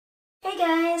Hey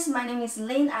guys, my name is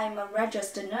Lin. I'm a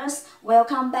registered nurse.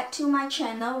 Welcome back to my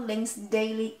channel, LING'S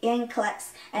Daily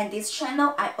Nclex. And this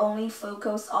channel, I only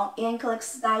focus on Nclex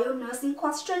style nursing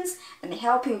questions and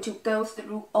help you to go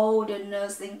through all the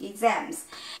nursing exams.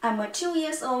 I'm a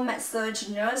 2-year-old MED-SURG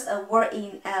nurse. I work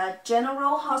in a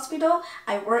general hospital.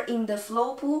 I work in the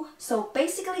floor pool. So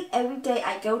basically every day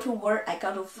I go to work, I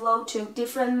got to flow to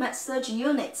different MED-SURG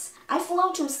units. I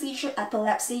flow to seizure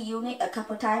epilepsy unit a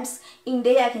couple times. In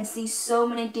there I can see so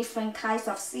many different kinds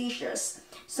of seizures.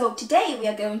 So today we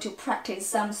are going to practice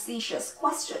some seizures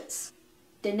questions.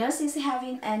 The nurse is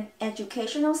having an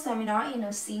educational seminar in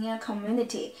a senior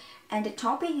community, and the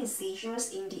topic is seizures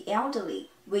in the elderly.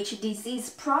 Which disease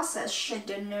process should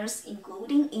the nurse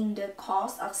including in the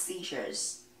cause of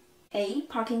seizures? A.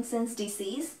 Parkinson's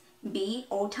disease, B.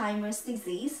 Alzheimer's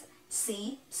disease,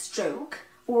 C. Stroke,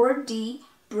 or D.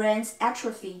 Brain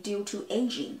atrophy due to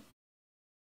aging.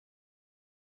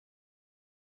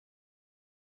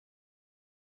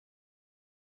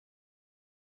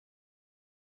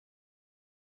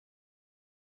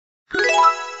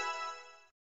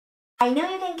 I know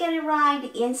you can get it right.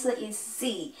 The answer is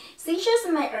C. Seizures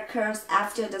may occur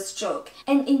after the stroke.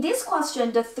 And in this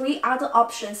question, the three other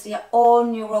options, they are all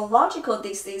neurological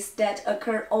diseases that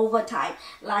occur over time,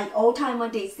 like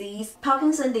Alzheimer's disease,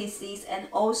 Parkinson's disease, and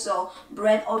also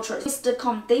brain atrophy. With the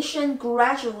condition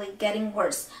gradually getting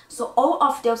worse, so all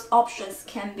of those options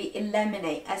can be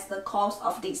eliminated as the cause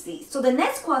of disease. So the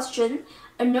next question,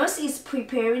 a nurse is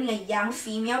preparing a young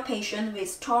female patient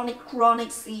with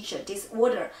tonic-clonic seizure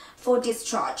disorder for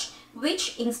discharge.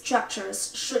 Which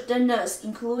instructors should the nurse,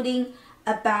 including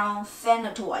about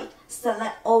phenytoid,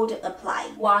 select all the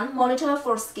apply? 1. Monitor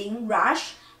for skin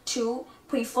rash. 2.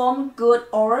 Perform good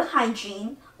oral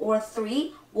hygiene. Or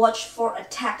 3. Watch for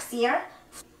ataxia.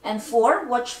 And 4.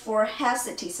 Watch for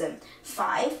hirsutism.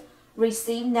 5.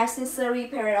 Receive necessary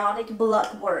periodic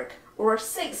blood work. Or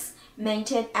 6.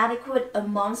 Maintain adequate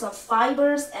amounts of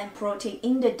fibers and protein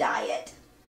in the diet.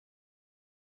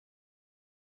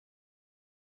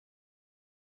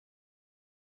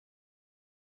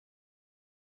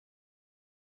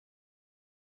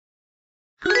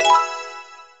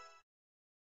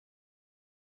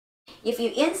 If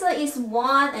your answer is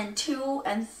 1 and 2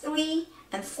 and 3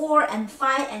 and 4 and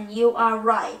 5 and you are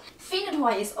right.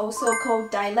 Phenytoid is also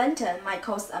called dilantin, might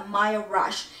cause a mild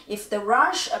rash. If the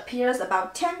rash appears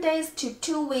about 10 days to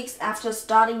 2 weeks after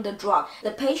starting the drug,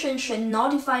 the patient should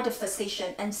notify the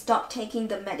physician and stop taking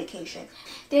the medication.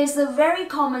 There is a very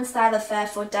common side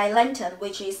effect for dilantin,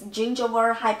 which is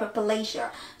gingival hyperplasia,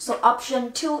 so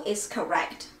option 2 is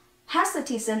correct.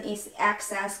 Hirsutism is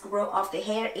excess growth of the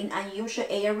hair in unusual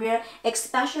area,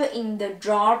 especially in the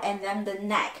jaw and then the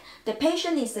neck. The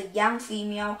patient is a young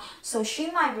female, so she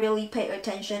might really pay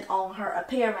attention on her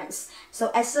appearance.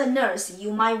 So as a nurse,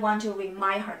 you might want to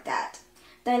remind her that.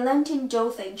 Dilantin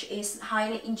dosage is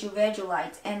highly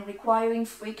individualized and requiring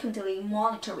frequently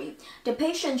monitoring. The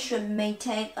patient should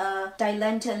maintain a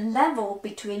dilantin level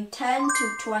between 10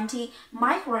 to 20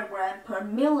 microgram per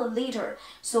milliliter,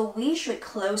 so we should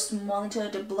closely monitor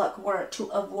the blood work to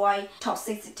avoid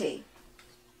toxicity.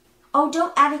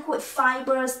 Although adequate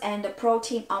fibers and the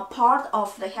protein are part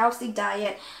of the healthy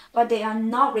diet, but they are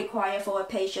not required for a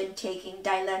patient taking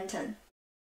dilantin.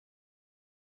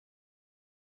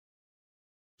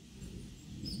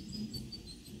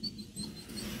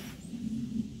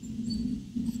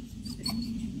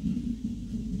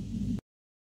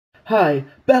 Hi,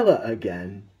 Bella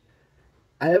again.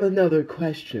 I have another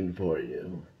question for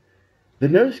you. The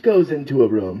nurse goes into a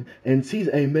room and sees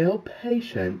a male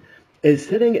patient is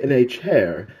sitting in a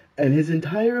chair and his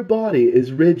entire body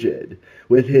is rigid,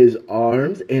 with his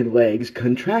arms and legs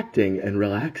contracting and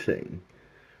relaxing.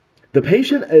 The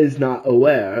patient is not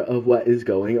aware of what is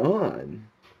going on.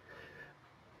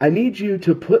 I need you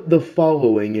to put the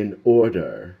following in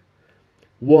order.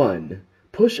 1.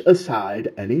 Push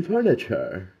aside any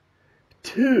furniture.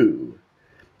 2.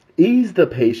 Ease the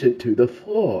patient to the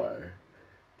floor.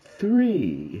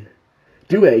 3.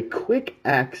 Do a quick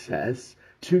access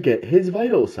to get his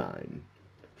vital sign.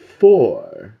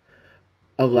 4.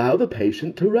 Allow the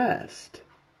patient to rest.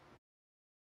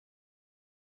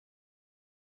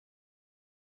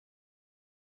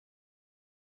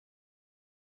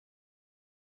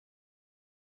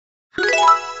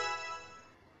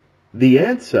 The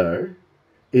answer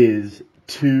is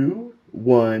 2,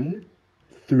 1,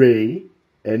 3,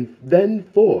 and then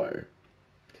 4.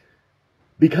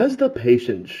 Because the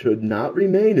patient should not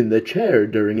remain in the chair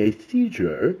during a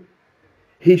seizure,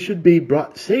 he should be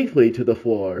brought safely to the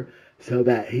floor so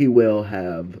that he will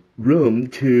have room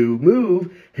to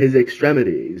move his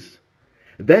extremities.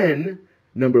 Then,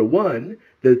 Number one,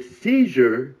 the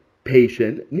seizure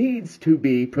patient needs to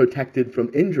be protected from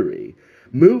injury.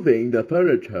 Moving the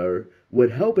furniture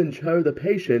would help ensure the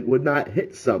patient would not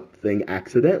hit something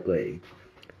accidentally.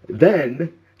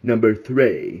 Then, number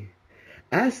three,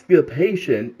 ask the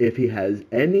patient if he has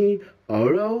any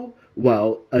auto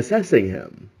while assessing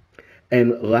him.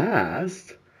 And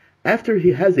last, after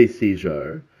he has a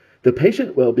seizure, the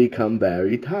patient will become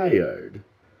very tired.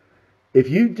 If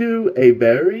you do a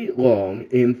very long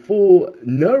and full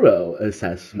neuro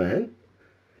assessment,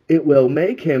 it will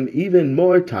make him even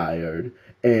more tired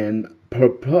and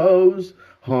propose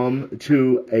him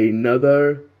to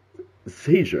another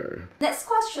seizure. Next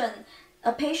question.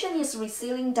 A patient is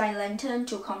receiving Dilantin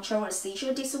to control a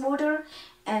seizure disorder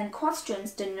and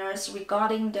questions the nurse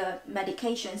regarding the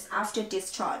medications after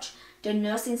discharge. The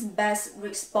nursing's best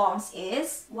response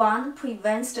is 1.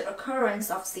 Prevents the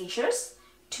occurrence of seizures.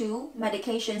 2.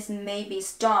 Medications may be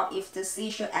stopped if the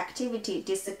seizure activity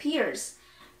disappears.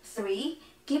 3.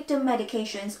 Give the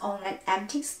medications on an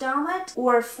empty stomach.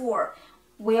 Or 4.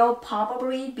 Will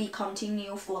probably be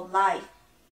continued for life.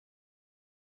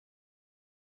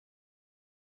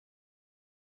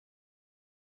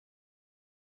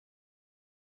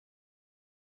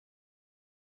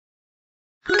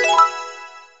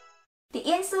 The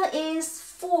answer is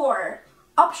 4.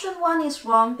 Option 1 is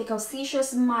wrong because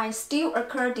seizures might still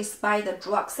occur despite the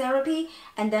drug therapy,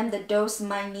 and then the dose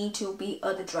might need to be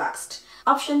adjusted.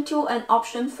 Option 2 and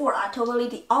option 4 are totally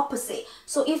the opposite.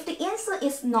 So if the answer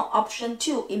is not option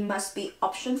 2, it must be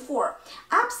option 4.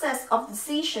 Absence of the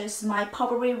seizures might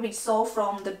probably result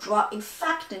from the drug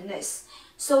effectiveness.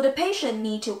 So the patient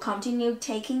need to continue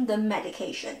taking the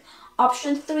medication.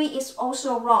 Option 3 is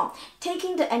also wrong.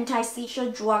 Taking the anti-seizure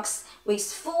drugs with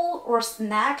food or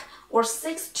snack or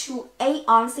 6 to 8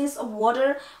 ounces of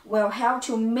water will help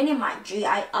to minimize GI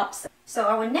upset. So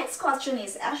our next question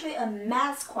is actually a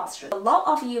math question. A lot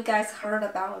of you guys heard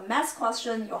about a math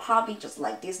question, your heartbeat just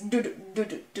like this, do.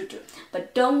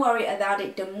 But don't worry about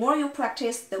it. The more you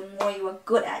practice, the more you are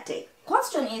good at it.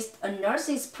 Question is, a nurse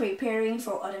is preparing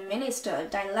for administer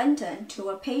Dilantin to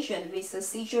a patient with a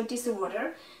seizure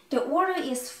disorder. The order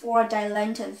is for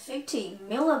Dilantin 50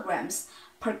 milligrams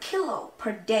per kilo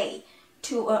per day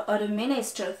to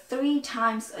administer 3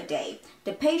 times a day.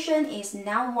 The patient is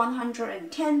now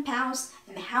 110 pounds,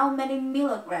 and how many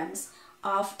milligrams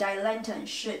of Dilantin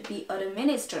should be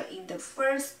administered in the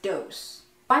first dose?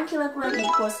 1 kilogram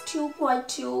equals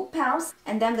 2.2 pounds,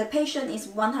 and then the patient is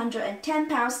 110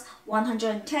 pounds.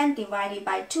 110 divided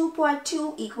by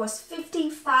 2.2 equals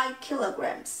 55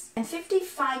 kilograms. And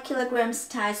 55 kilograms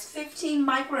times 50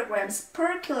 micrograms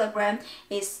per kilogram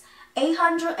is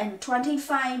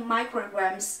 825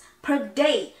 micrograms per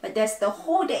day, but that's the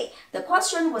whole day. The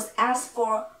question was asked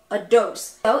for a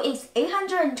dose. So it's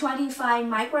 825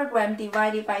 microgram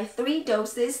divided by 3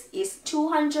 doses is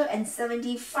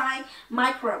 275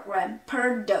 microgram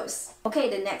per dose. Okay,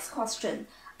 the next question.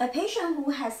 A patient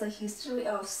who has a history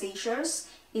of seizures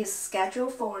is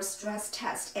scheduled for a stress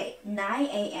test at 9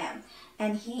 a.m.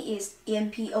 and he is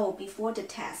NPO before the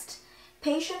test.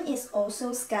 Patient is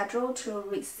also scheduled to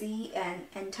receive an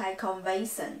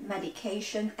anticonvulsant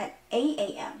medication at 8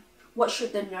 a.m. What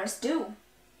should the nurse do?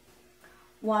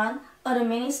 1.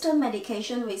 Administer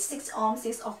medication with 6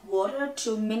 ounces of water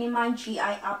to minimize GI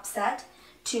upset.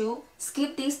 2.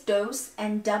 Skip this dose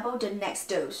and double the next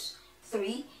dose.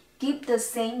 3. Give the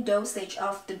same dosage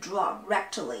of the drug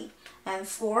rectally. And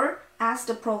 4. Ask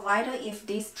the provider if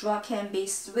this drug can be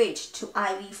switched to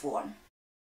IV form.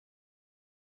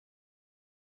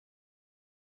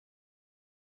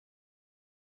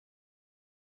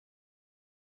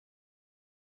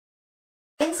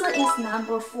 Answer is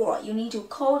number 4. You need to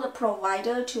call the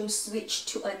provider to switch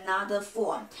to another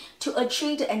form. To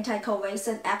achieve the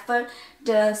anticonvulsant effort,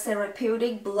 the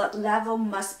therapeutic blood level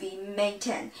must be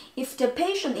maintained. If the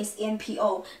patient is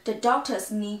NPO, the doctors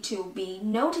need to be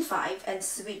notified and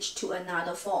switch to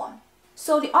another form.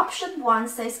 So the option 1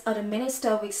 says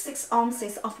administer with 6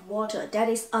 ounces of water. That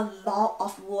is a lot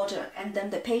of water, and then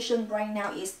the patient right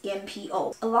now is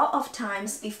NPO. A lot of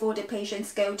times before the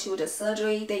patients go to the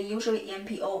surgery, they usually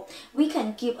NPO. We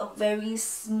can give a very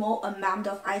small amount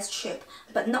of ice chip,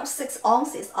 but not 6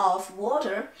 ounces of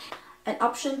water. And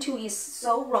option 2 is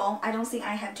so wrong. I don't think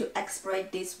I have to explain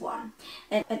this one.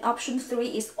 And option 3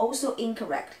 is also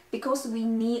incorrect because we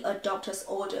need a doctor's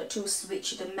order to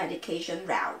switch the medication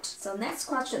route. So next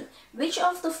question. Which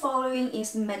of the following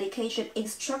is medication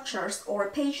instructors or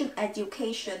patient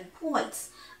education points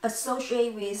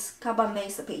associated with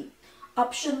carbamazepine?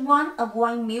 Option 1,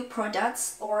 avoid milk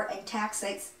products or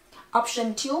antacids.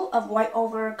 Option 2, avoid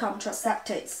over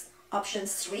contraceptives. Option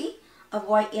 3,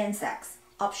 avoid insects.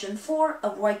 Option 4,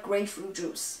 avoid grapefruit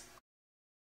juice.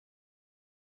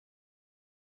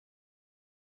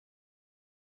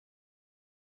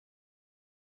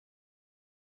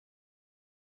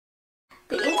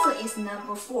 The answer is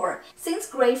number 4. Since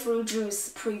grapefruit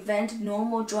juice prevents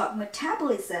normal drug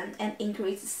metabolism and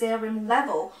increase serum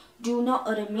level, do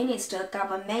not administer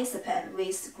carbamazepine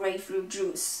with grapefruit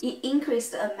juice. It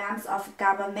increases the amounts of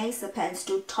carbamazepines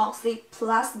to toxic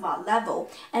plasma level.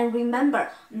 And remember,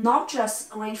 not just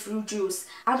grapefruit juice,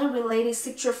 other related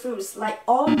citrus fruits like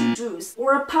orange juice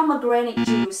or pomegranate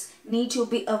juice need to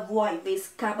be avoided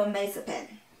with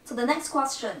carbamazepine. So the next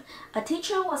question, a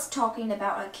teacher was talking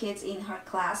about a kid in her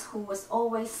class who was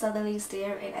always suddenly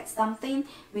staring at something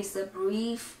with a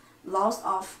brief loss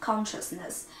of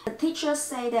consciousness. The teacher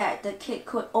said that the kid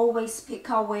could always pick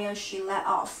up where she left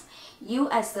off. You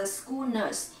as the school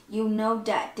nurse, you know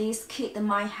that this kid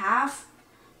might have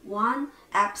 1.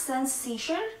 Absent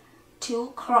seizure,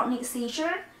 2. Chronic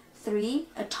seizure, 3.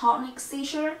 A tonic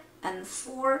seizure, and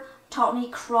 4.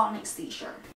 Tonic-clonic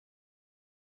seizure.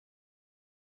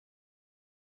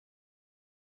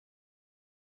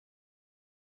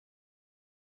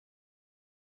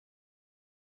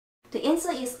 The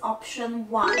answer is option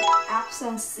 1,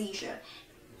 absent seizure.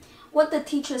 What the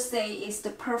teacher say is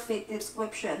the perfect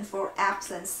description for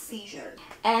absent seizure.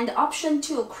 And option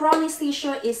 2, chronic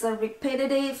seizure is a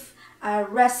repetitive,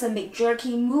 rhythmic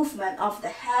jerky movement of the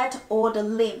head or the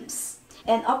limbs.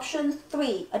 And option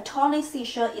 3, a tonic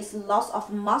seizure is loss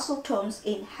of muscle tones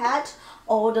in head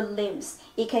or the limbs.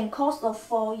 It can cause a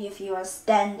fall if you are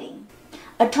standing.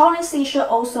 A tonic seizure,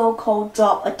 also called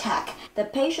drop attack. The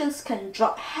patients can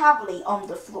drop heavily on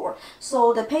the floor,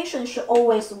 so the patient should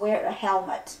always wear a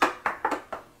helmet.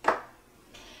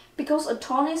 Because a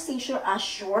tonic seizure are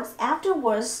short,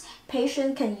 afterwards,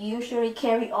 patients can usually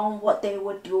carry on what they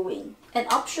were doing. And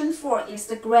option 4 is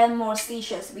the grand mal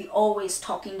seizures we always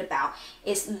talking about.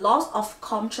 It's loss of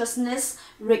consciousness,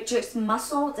 rigid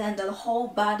muscles, and the whole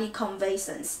body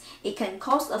convulsions. It can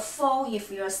cause a fall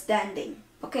if you are standing.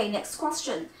 Okay, next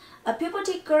question. A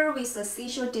puberty girl with a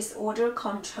seizure disorder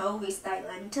controlled with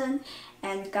dilantin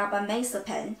and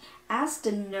carbamazepine asked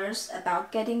the nurse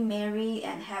about getting married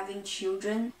and having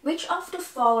children. Which of the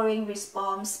following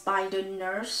response by the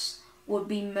nurse would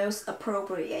be most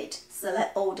appropriate?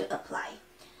 Select order apply.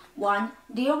 1.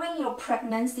 During your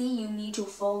pregnancy, you need to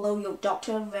follow your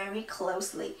doctor very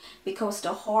closely because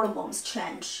the hormones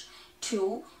change.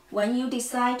 2. When you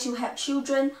decide to have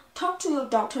children, talk to your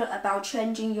doctor about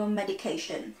changing your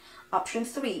medication. Option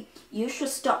 3. You should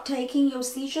stop taking your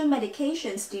seizure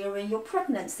medications during your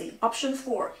pregnancy. Option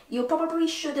 4. You probably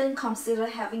shouldn't consider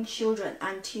having children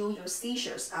until your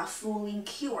seizures are fully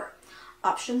cured.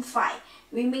 Option 5.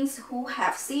 Women who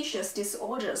have seizure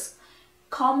disorders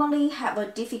commonly have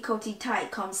a difficulty time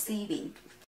conceiving.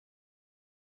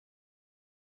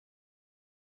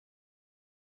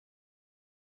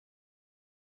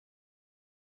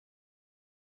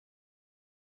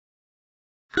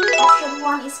 Option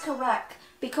 1 is correct.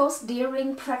 Because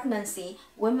during pregnancy,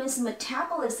 women's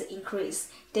metabolism increase,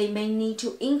 they may need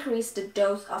to increase the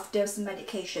dose of those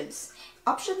medications.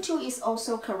 Option 2 is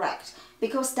also correct.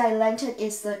 Because dilantin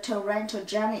is a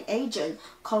teratogenic agent,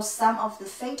 cause some of the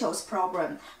fatal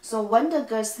problem. So when the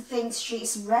girl thinks she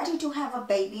is ready to have a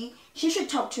baby, she should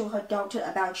talk to her doctor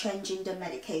about changing the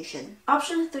medication.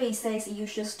 Option 3 says you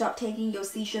should stop taking your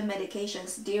seizure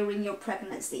medications during your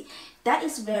pregnancy. That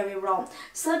is very wrong.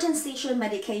 Certain seizure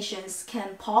medications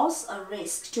can pose a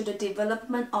risk to the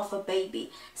development of a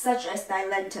baby, such as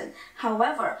dilantin.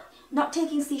 However, not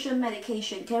taking seizure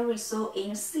medication can result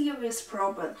in serious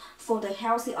problem for the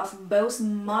health of both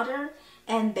mother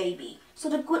and baby. So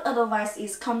the good advice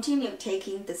is continue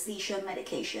taking the seizure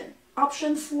medication.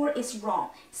 Option 4 is wrong.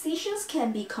 Seizures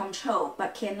can be controlled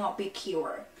but cannot be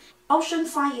cured. Option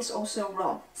 5 is also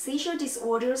wrong. Seizure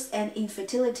disorders and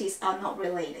infertilities are not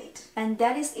related. And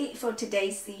that is it for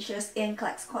today's seizures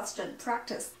Nclex question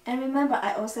practice. And remember,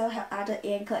 I also have other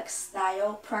Nclex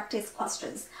style practice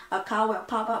questions. A card will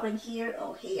pop up in here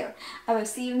or here. I will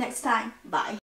see you next time. Bye.